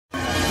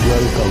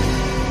Welcome.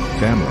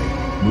 Family,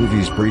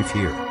 Moviesbrief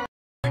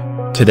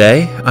here.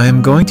 Today, I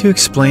am going to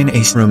explain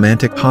a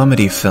romantic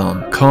comedy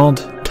film called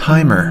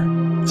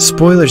Timer.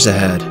 Spoilers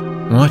ahead.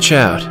 Watch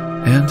out,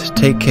 and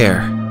take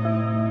care.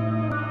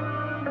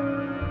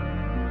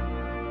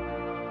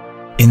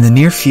 In the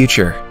near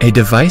future, a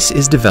device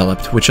is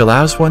developed which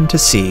allows one to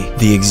see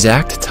the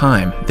exact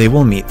time they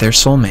will meet their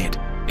soulmate.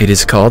 It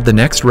is called the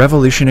next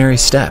revolutionary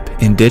step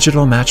in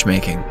digital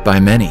matchmaking by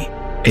many.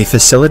 A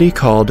facility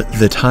called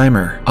The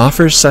Timer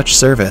offers such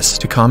service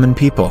to common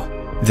people.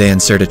 They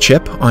insert a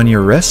chip on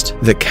your wrist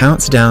that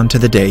counts down to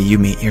the day you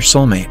meet your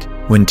soulmate.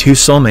 When two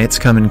soulmates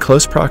come in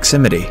close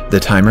proximity, the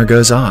timer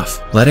goes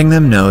off, letting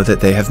them know that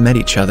they have met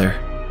each other.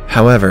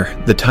 However,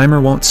 the timer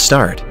won't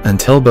start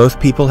until both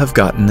people have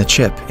gotten the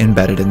chip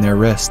embedded in their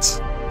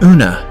wrists.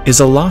 Una is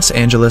a Los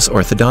Angeles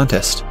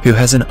orthodontist who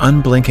has an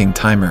unblinking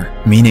timer,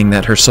 meaning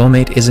that her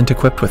soulmate isn't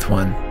equipped with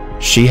one.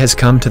 She has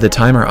come to the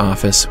timer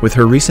office with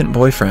her recent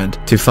boyfriend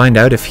to find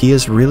out if he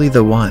is really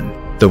the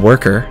one. The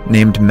worker,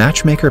 named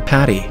Matchmaker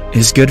Patty,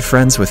 is good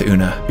friends with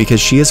Una because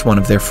she is one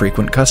of their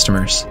frequent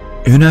customers.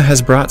 Una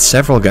has brought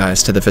several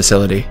guys to the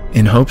facility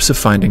in hopes of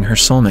finding her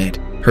soulmate.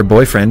 Her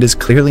boyfriend is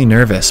clearly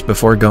nervous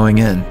before going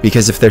in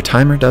because if their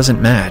timer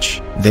doesn't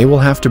match, they will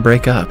have to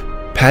break up.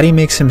 Patty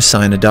makes him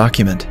sign a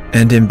document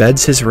and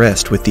embeds his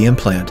wrist with the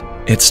implant.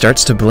 It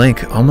starts to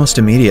blink almost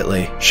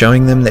immediately,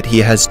 showing them that he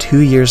has 2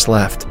 years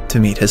left to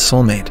meet his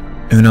soulmate.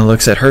 Una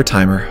looks at her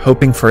timer,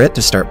 hoping for it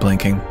to start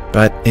blinking,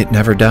 but it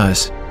never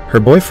does. Her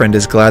boyfriend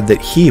is glad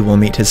that he will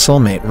meet his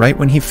soulmate right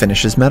when he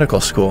finishes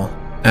medical school.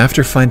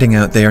 After finding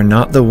out they are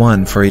not the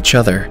one for each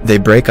other, they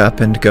break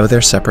up and go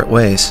their separate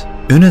ways.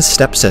 Una's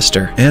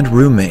stepsister and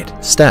roommate,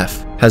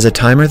 Steph, has a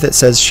timer that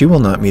says she will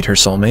not meet her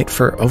soulmate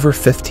for over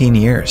 15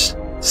 years.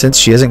 Since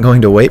she isn't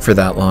going to wait for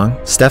that long,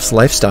 Steph's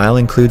lifestyle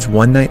includes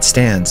one-night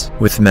stands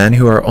with men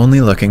who are only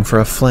looking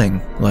for a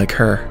fling, like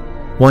her.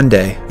 One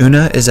day,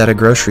 Una is at a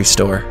grocery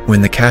store when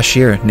the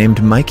cashier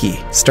named Mikey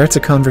starts a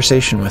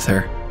conversation with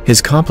her.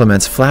 His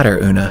compliments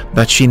flatter Una,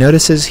 but she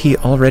notices he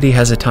already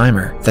has a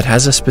timer that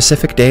has a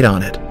specific date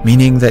on it,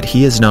 meaning that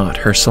he is not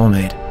her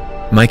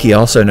soulmate. Mikey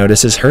also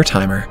notices her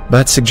timer,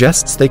 but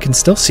suggests they can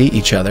still see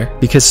each other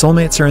because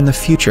soulmates are in the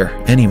future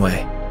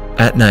anyway.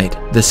 At night,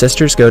 the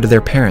sisters go to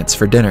their parents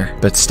for dinner,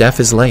 but Steph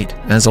is late,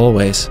 as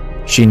always.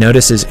 She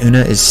notices Una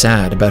is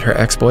sad about her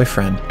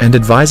ex-boyfriend and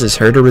advises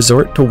her to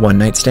resort to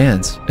one-night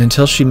stands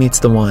until she meets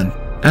the one.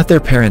 At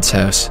their parents'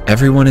 house,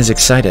 everyone is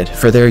excited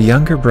for their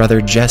younger brother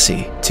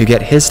Jesse to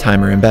get his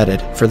timer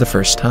embedded for the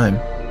first time.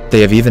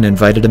 They have even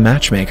invited a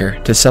matchmaker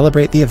to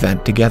celebrate the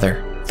event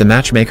together. The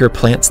matchmaker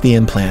plants the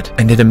implant,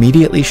 and it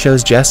immediately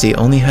shows Jesse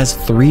only has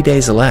 3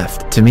 days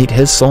left to meet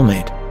his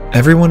soulmate.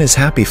 Everyone is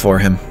happy for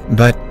him,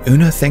 but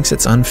Una thinks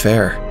it's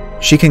unfair.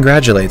 She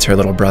congratulates her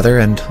little brother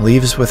and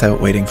leaves without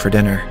waiting for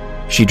dinner.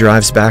 She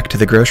drives back to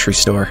the grocery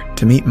store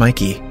to meet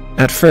Mikey.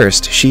 At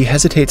first, she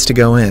hesitates to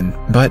go in,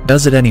 but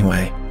does it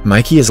anyway.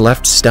 Mikey is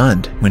left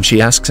stunned when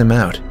she asks him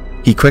out.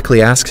 He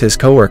quickly asks his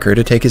coworker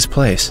to take his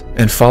place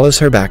and follows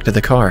her back to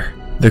the car.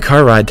 The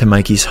car ride to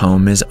Mikey's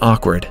home is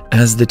awkward,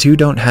 as the two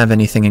don't have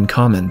anything in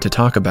common to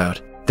talk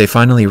about. They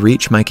finally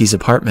reach Mikey's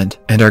apartment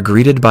and are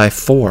greeted by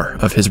 4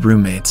 of his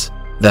roommates.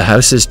 The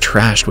house is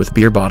trashed with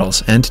beer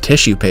bottles and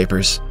tissue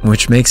papers,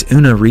 which makes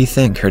Una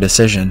rethink her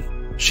decision.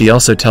 She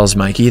also tells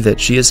Mikey that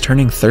she is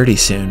turning 30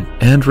 soon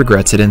and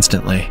regrets it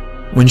instantly.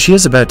 When she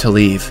is about to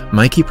leave,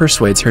 Mikey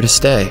persuades her to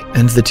stay,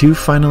 and the two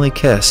finally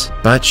kiss,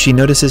 but she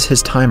notices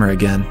his timer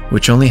again,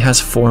 which only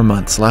has 4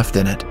 months left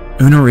in it.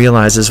 Una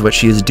realizes what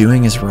she is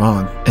doing is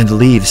wrong and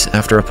leaves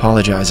after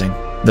apologizing.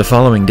 The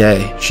following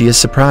day, she is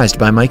surprised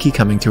by Mikey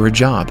coming to her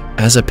job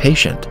as a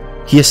patient.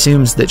 He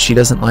assumes that she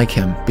doesn't like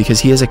him because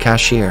he is a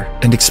cashier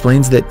and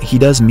explains that he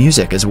does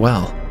music as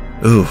well.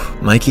 Ooh,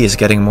 Mikey is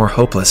getting more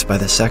hopeless by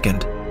the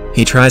second.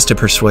 He tries to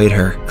persuade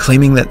her,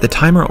 claiming that the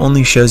timer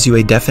only shows you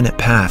a definite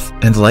path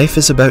and life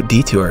is about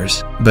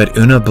detours, but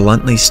Una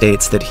bluntly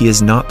states that he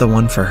is not the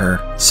one for her,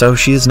 so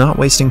she is not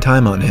wasting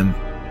time on him.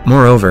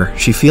 Moreover,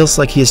 she feels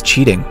like he is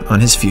cheating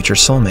on his future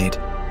soulmate.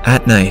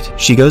 At night,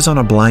 she goes on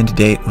a blind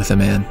date with a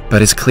man,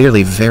 but is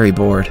clearly very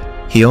bored.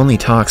 He only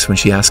talks when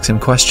she asks him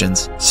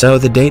questions, so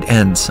the date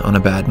ends on a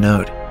bad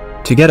note.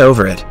 To get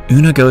over it,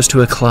 Una goes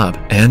to a club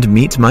and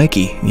meets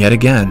Mikey yet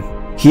again.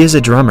 He is a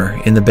drummer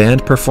in the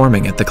band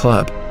performing at the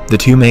club. The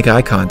two make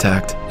eye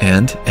contact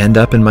and end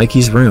up in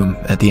Mikey's room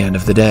at the end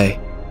of the day.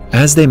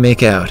 As they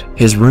make out,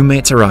 his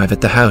roommates arrive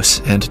at the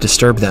house and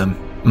disturb them.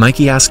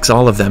 Mikey asks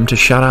all of them to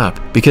shut up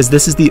because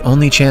this is the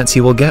only chance he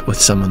will get with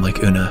someone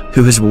like Una,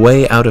 who is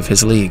way out of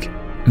his league.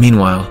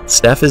 Meanwhile,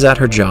 Steph is at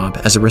her job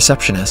as a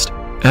receptionist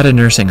at a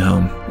nursing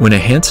home when a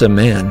handsome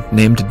man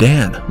named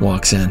Dan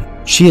walks in.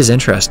 She is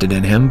interested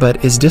in him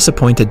but is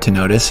disappointed to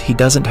notice he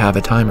doesn't have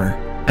a timer.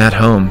 At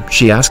home,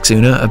 she asks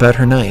Una about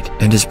her night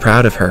and is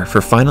proud of her for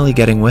finally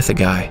getting with a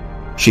guy.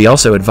 She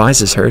also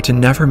advises her to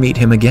never meet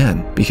him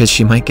again because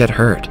she might get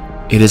hurt.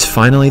 It is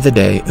finally the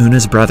day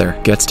Una's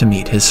brother gets to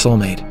meet his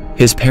soulmate.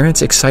 His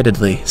parents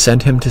excitedly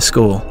send him to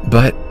school,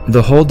 but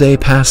the whole day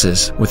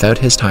passes without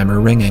his timer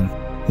ringing.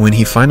 When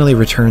he finally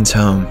returns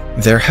home,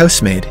 their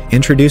housemaid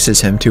introduces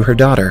him to her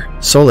daughter,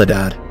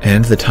 Soledad,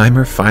 and the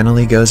timer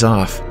finally goes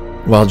off.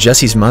 While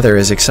Jesse's mother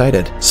is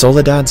excited,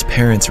 Soledad's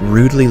parents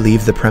rudely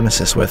leave the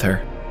premises with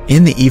her.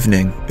 In the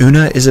evening,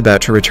 Una is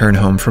about to return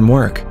home from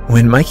work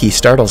when Mikey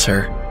startles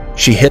her.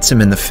 She hits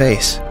him in the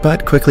face,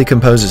 but quickly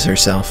composes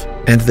herself,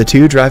 and the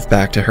two drive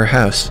back to her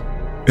house.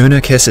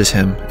 Una kisses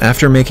him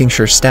after making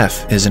sure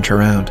Steph isn't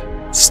around.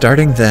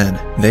 Starting then,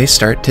 they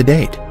start to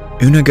date.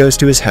 Una goes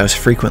to his house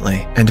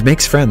frequently and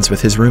makes friends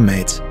with his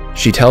roommates.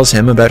 She tells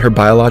him about her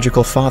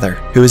biological father,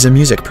 who is a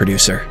music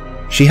producer.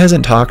 She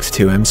hasn't talked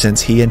to him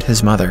since he and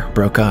his mother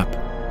broke up.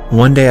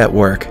 One day at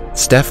work,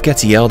 Steph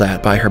gets yelled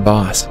at by her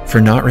boss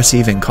for not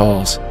receiving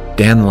calls.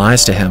 Dan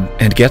lies to him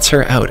and gets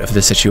her out of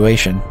the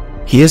situation.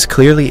 He is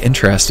clearly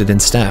interested in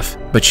Steph,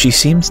 but she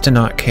seems to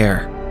not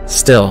care.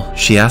 Still,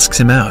 she asks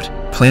him out,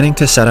 planning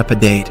to set up a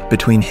date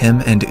between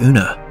him and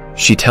Una.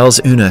 She tells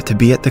Una to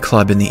be at the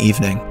club in the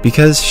evening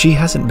because she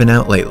hasn't been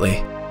out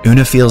lately.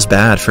 Una feels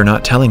bad for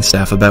not telling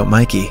Steph about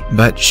Mikey,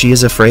 but she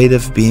is afraid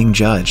of being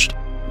judged.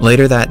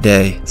 Later that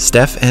day,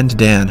 Steph and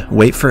Dan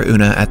wait for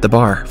Una at the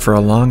bar for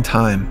a long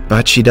time,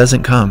 but she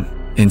doesn't come.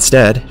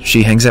 Instead,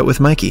 she hangs out with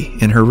Mikey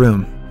in her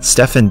room.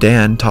 Steph and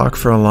Dan talk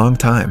for a long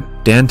time.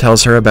 Dan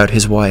tells her about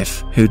his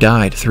wife, who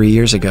died 3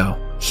 years ago.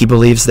 He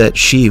believes that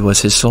she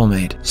was his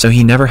soulmate, so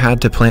he never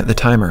had to plant the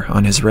timer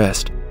on his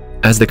wrist.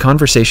 As the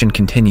conversation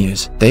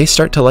continues, they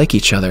start to like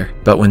each other,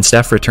 but when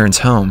Steph returns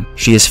home,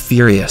 she is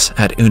furious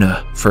at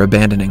Una for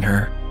abandoning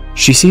her.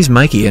 She sees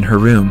Mikey in her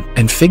room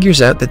and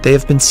figures out that they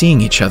have been seeing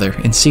each other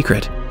in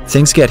secret.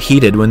 Things get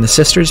heated when the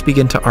sisters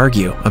begin to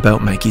argue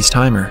about Mikey's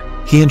timer.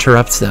 He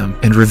interrupts them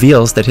and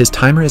reveals that his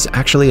timer is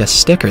actually a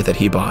sticker that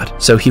he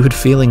bought, so he would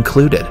feel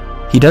included.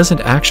 He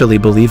doesn't actually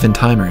believe in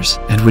timers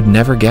and would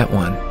never get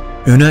one.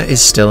 Una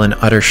is still in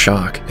utter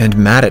shock and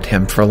mad at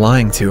him for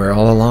lying to her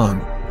all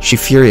along. She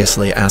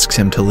furiously asks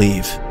him to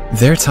leave.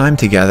 Their time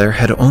together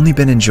had only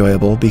been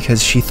enjoyable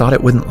because she thought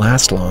it wouldn't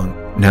last long.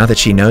 Now that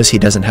she knows he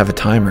doesn't have a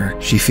timer,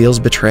 she feels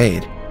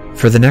betrayed.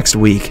 For the next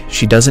week,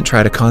 she doesn't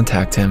try to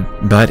contact him,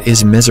 but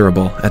is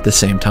miserable at the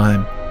same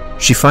time.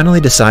 She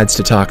finally decides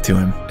to talk to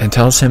him and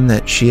tells him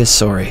that she is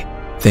sorry.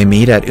 They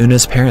meet at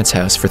Una's parents'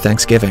 house for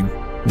Thanksgiving.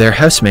 Their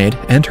housemaid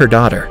and her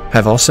daughter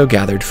have also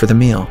gathered for the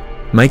meal.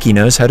 Mikey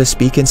knows how to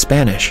speak in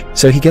Spanish,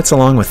 so he gets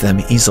along with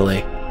them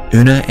easily.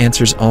 Una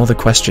answers all the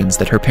questions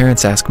that her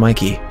parents ask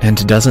Mikey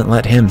and doesn't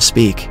let him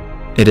speak.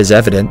 It is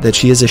evident that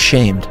she is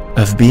ashamed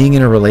of being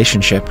in a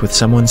relationship with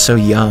someone so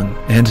young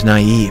and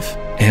naive,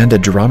 and a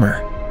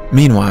drummer.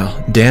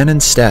 Meanwhile, Dan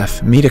and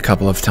Steph meet a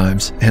couple of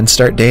times and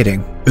start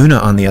dating. Una,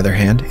 on the other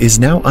hand, is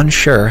now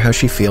unsure how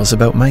she feels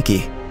about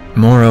Mikey.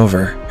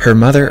 Moreover, her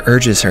mother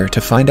urges her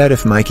to find out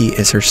if Mikey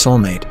is her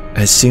soulmate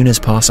as soon as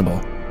possible.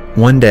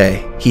 One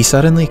day, he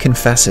suddenly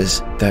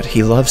confesses that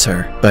he loves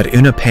her, but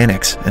Una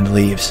panics and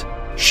leaves.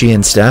 She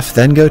and Steph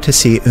then go to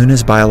see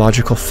Una's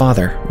biological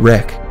father,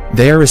 Rick.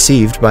 They are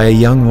received by a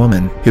young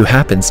woman who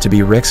happens to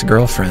be Rick's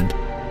girlfriend.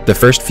 The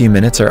first few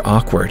minutes are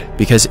awkward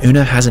because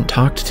Una hasn't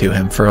talked to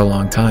him for a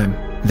long time.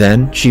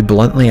 Then, she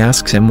bluntly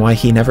asks him why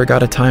he never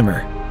got a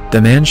timer.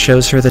 The man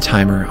shows her the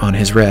timer on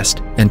his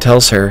wrist and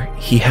tells her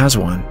he has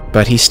one,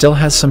 but he still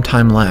has some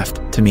time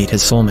left to meet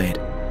his soulmate.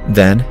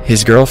 Then,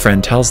 his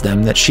girlfriend tells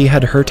them that she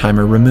had her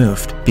timer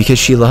removed because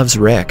she loves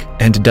Rick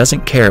and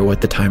doesn't care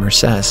what the timer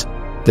says.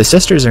 The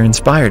sisters are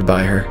inspired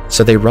by her,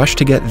 so they rush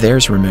to get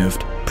theirs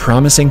removed,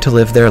 promising to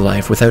live their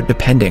life without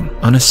depending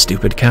on a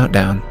stupid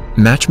countdown.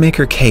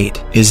 Matchmaker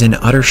Kate is in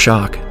utter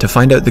shock to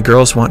find out the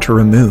girls want to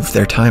remove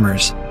their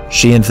timers.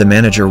 She and the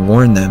manager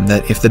warn them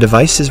that if the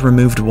device is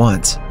removed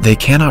once, they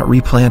cannot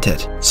replant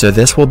it, so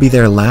this will be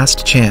their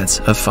last chance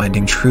of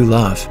finding true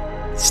love.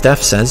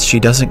 Steph says she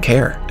doesn't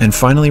care and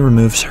finally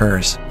removes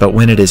hers, but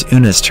when it is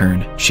Una's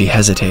turn, she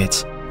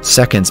hesitates.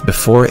 Seconds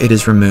before it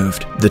is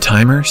removed, the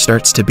timer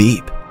starts to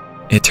beep.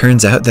 It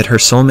turns out that her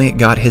soulmate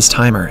got his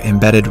timer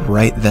embedded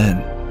right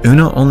then.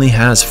 Una only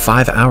has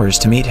 5 hours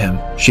to meet him.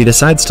 She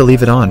decides to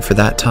leave it on for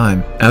that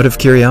time, out of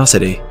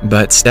curiosity,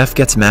 but Steph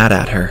gets mad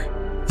at her.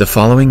 The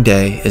following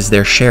day is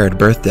their shared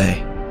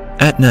birthday.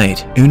 At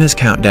night, Una's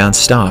countdown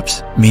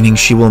stops, meaning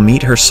she will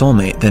meet her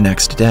soulmate the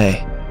next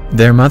day.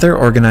 Their mother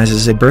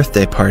organizes a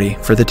birthday party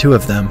for the two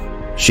of them.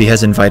 She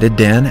has invited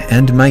Dan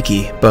and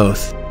Mikey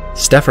both.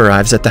 Steph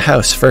arrives at the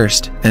house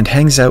first and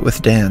hangs out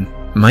with Dan.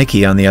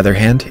 Mikey, on the other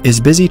hand, is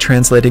busy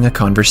translating a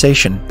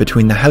conversation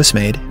between the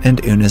housemaid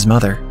and Una's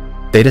mother.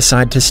 They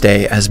decide to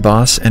stay as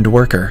boss and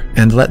worker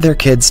and let their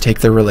kids take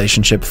their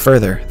relationship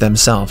further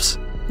themselves.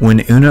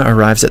 When Una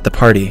arrives at the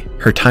party,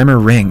 her timer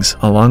rings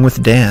along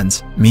with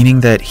Dan's, meaning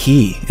that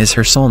he is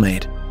her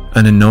soulmate.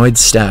 An annoyed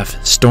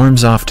Steph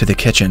storms off to the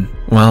kitchen,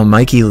 while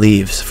Mikey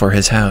leaves for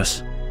his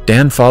house.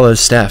 Dan follows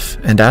Steph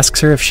and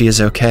asks her if she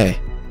is okay.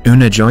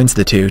 Una joins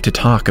the two to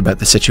talk about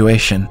the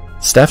situation.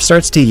 Steph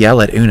starts to yell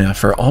at Una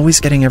for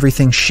always getting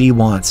everything she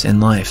wants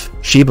in life.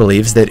 She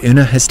believes that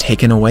Una has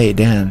taken away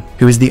Dan,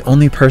 who is the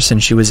only person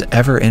she was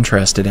ever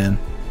interested in.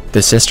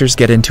 The sisters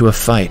get into a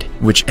fight,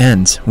 which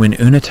ends when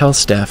Una tells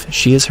Steph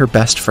she is her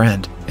best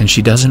friend and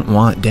she doesn't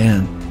want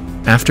Dan.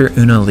 After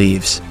Una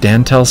leaves,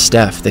 Dan tells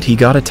Steph that he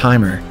got a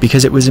timer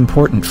because it was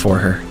important for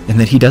her and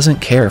that he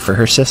doesn't care for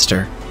her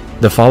sister.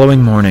 The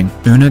following morning,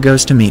 Una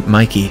goes to meet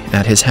Mikey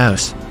at his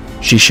house.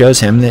 She shows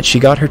him that she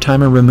got her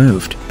timer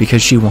removed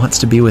because she wants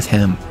to be with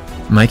him.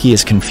 Mikey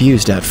is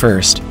confused at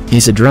first.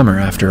 He's a drummer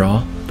after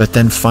all, but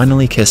then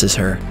finally kisses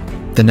her.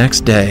 The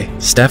next day,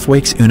 Steph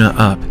wakes Una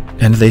up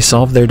and they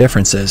solve their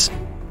differences.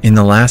 In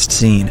the last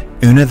scene,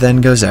 Una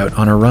then goes out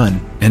on a run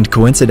and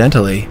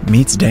coincidentally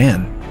meets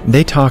Dan.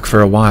 They talk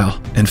for a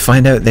while and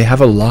find out they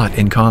have a lot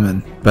in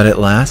common, but at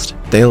last,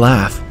 they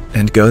laugh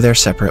and go their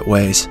separate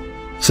ways.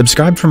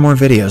 Subscribe for more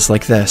videos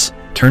like this,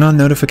 turn on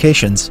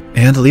notifications,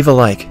 and leave a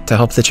like to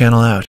help the channel out.